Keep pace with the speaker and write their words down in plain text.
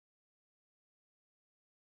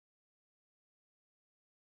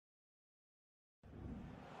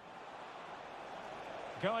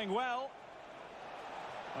Going well.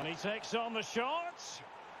 And he takes on the shot.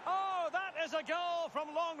 Oh, that is a goal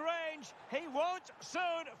from long range. He won't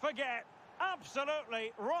soon forget.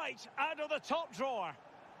 Absolutely right out of the top drawer.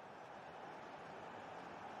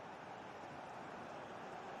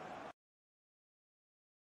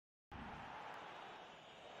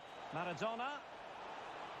 Maradona.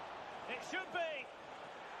 It should be.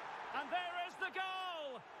 And there is the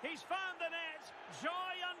goal. He's found the net. Joy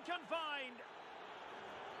unconfined.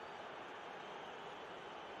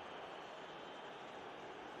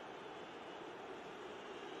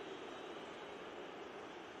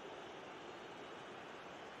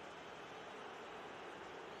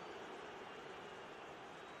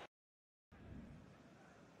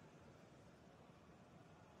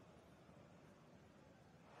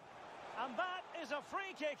 And that is a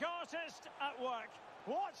free kick artist at work.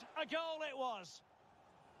 What a goal it was.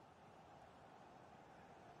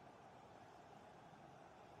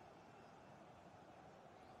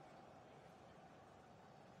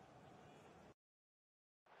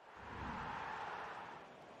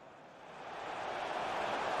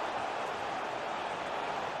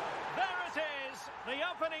 There it is, the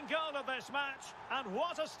opening goal of this match, and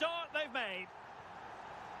what a start they've made.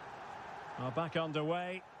 Well, back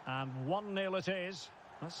underway, and 1-0 it is.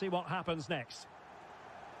 Let's see what happens next.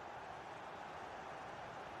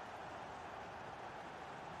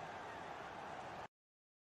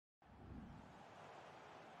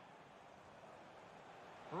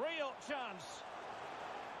 Real chance.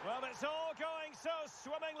 Well, it's all going so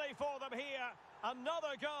swimmingly for them here.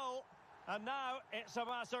 Another goal, and now it's a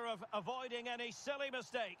matter of avoiding any silly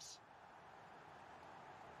mistakes.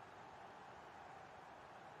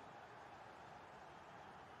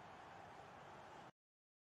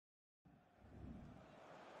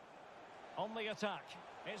 On the attack,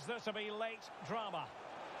 is there to be late drama?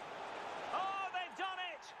 Oh, they've done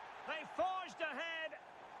it! They forged ahead,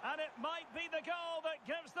 and it might be the goal that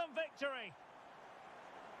gives them victory.